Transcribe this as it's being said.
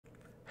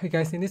Hey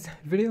guys, in this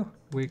video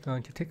we're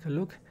going to take a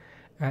look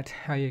at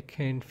how you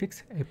can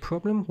fix a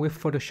problem with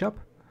Photoshop.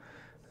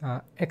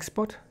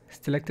 Export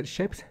selected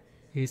shapes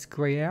is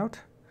grey out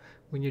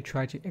when you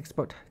try to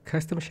export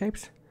custom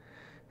shapes.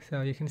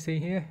 So you can see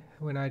here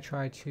when I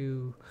try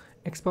to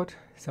export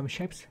some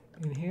shapes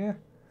in here,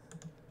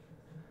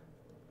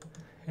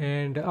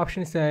 and the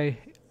options say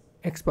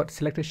export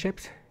selected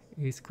shapes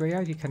is grey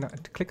out, you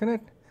cannot click on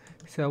it.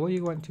 So what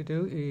you want to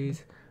do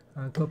is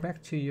go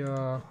back to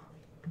your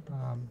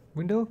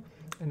window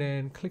and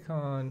then click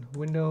on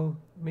window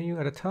menu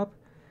at the top,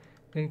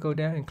 then go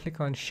down and click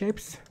on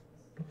shapes.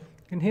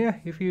 And here,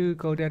 if you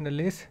go down the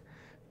list,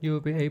 you'll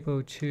be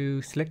able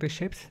to select the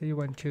shapes that you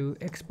want to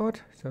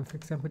export. So for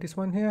example, this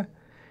one here,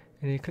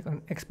 and you click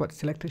on export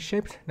selected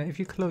shapes. Now if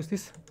you close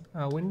this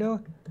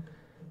window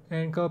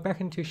and go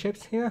back into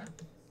shapes here,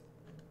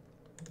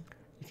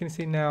 you can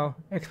see now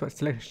export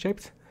selected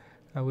shapes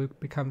will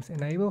becomes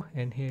enabled,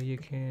 and here you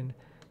can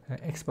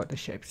export the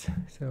shapes.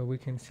 So we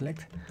can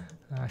select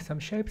some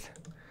shapes,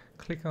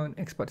 click on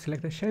export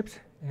selected shapes,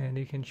 and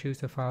you can choose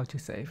the file to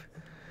save.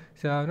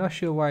 So I'm not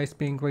sure why it's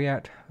being grayed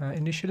out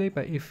initially,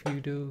 but if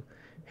you do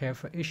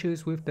have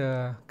issues with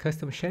the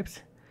custom shapes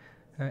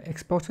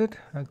exported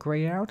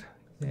gray out,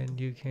 then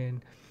you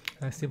can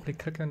simply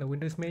click on the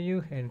Windows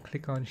menu and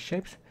click on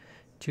shapes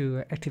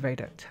to activate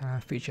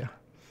that feature.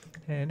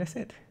 And that's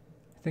it.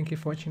 Thank you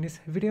for watching this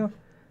video.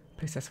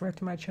 Please subscribe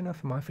to my channel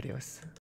for more videos.